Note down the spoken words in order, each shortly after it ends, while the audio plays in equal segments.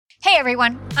Hey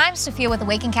everyone, I'm Sophia with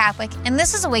Awaken Catholic, and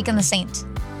this is Awaken the Saint.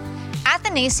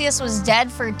 Athanasius was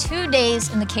dead for 2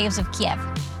 days in the caves of Kiev.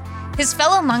 His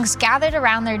fellow monks gathered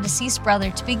around their deceased brother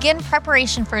to begin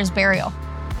preparation for his burial.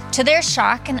 To their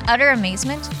shock and utter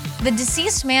amazement, the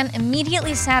deceased man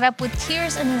immediately sat up with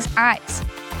tears in his eyes.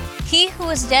 He who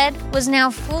was dead was now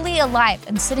fully alive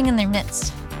and sitting in their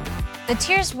midst. The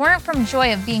tears weren't from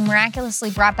joy of being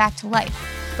miraculously brought back to life,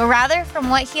 but rather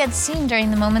from what he had seen during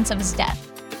the moments of his death.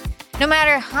 No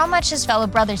matter how much his fellow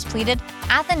brothers pleaded,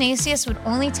 Athanasius would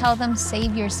only tell them,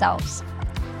 "Save yourselves."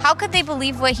 How could they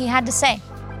believe what he had to say?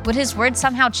 Would his words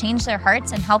somehow change their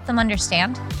hearts and help them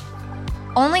understand?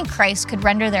 Only Christ could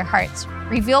render their hearts,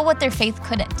 reveal what their faith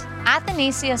couldn't.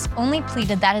 Athanasius only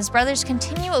pleaded that his brothers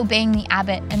continue obeying the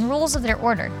abbot and rules of their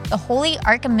order, the holy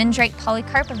Archimandrite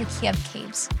Polycarp of the Kiev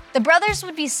caves. The brothers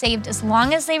would be saved as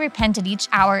long as they repented each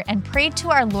hour and prayed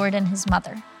to our Lord and his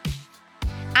mother.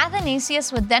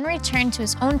 Athanasius would then return to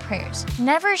his own prayers,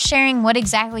 never sharing what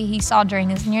exactly he saw during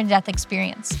his near-death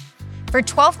experience. For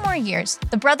 12 more years,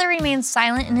 the brother remained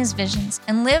silent in his visions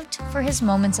and lived for his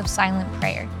moments of silent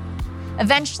prayer.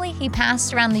 Eventually, he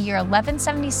passed around the year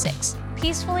 1176,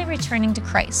 peacefully returning to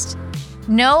Christ.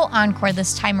 No encore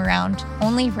this time around,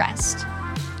 only rest.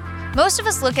 Most of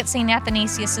us look at St.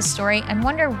 Athanasius' story and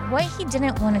wonder what he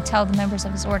didn't want to tell the members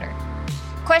of his order.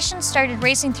 Questions started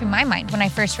racing through my mind when I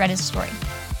first read his story.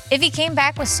 If he came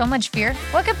back with so much fear,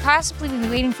 what could possibly be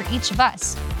waiting for each of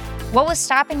us? What was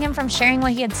stopping him from sharing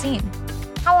what he had seen?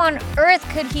 How on earth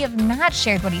could he have not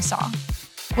shared what he saw?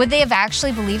 Would they have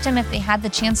actually believed him if they had the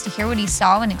chance to hear what he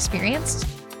saw and experienced?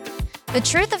 The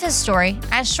truth of his story,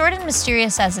 as short and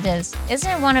mysterious as it is,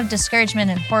 isn't one of discouragement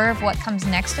and horror of what comes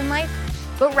next in life,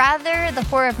 but rather the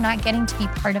horror of not getting to be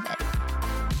part of it.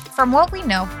 From what we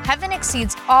know, heaven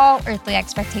exceeds all earthly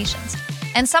expectations,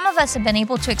 and some of us have been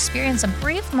able to experience a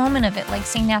brief moment of it like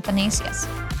St. Athanasius.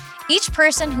 Each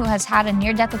person who has had a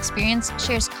near-death experience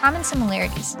shares common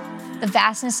similarities, the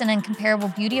vastness and incomparable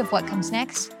beauty of what comes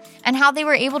next, and how they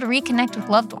were able to reconnect with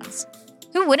loved ones.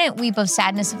 Who wouldn't weep of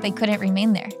sadness if they couldn't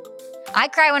remain there? I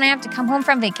cry when I have to come home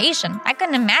from vacation. I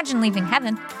couldn't imagine leaving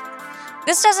heaven.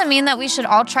 This doesn't mean that we should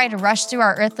all try to rush through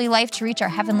our earthly life to reach our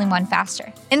heavenly one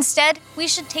faster. Instead, we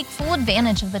should take full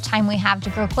advantage of the time we have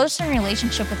to grow closer in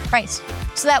relationship with Christ,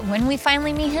 so that when we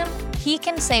finally meet him, he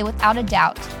can say without a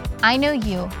doubt, "I know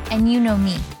you, and you know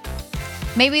me."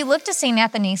 May we look to St.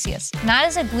 Athanasius, not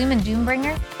as a gloom and doom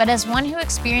bringer, but as one who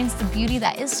experienced the beauty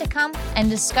that is to come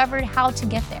and discovered how to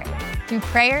get there, through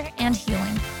prayer and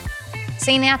healing.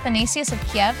 St. Athanasius of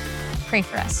Kiev, pray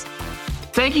for us.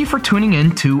 Thank you for tuning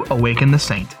in to Awaken the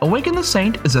Saint. Awaken the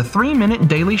Saint is a 3-minute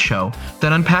daily show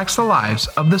that unpacks the lives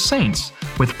of the saints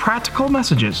with practical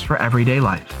messages for everyday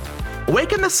life.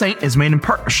 Awaken the Saint is made in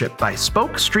partnership by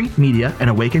Spoke Street Media and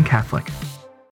Awaken Catholic.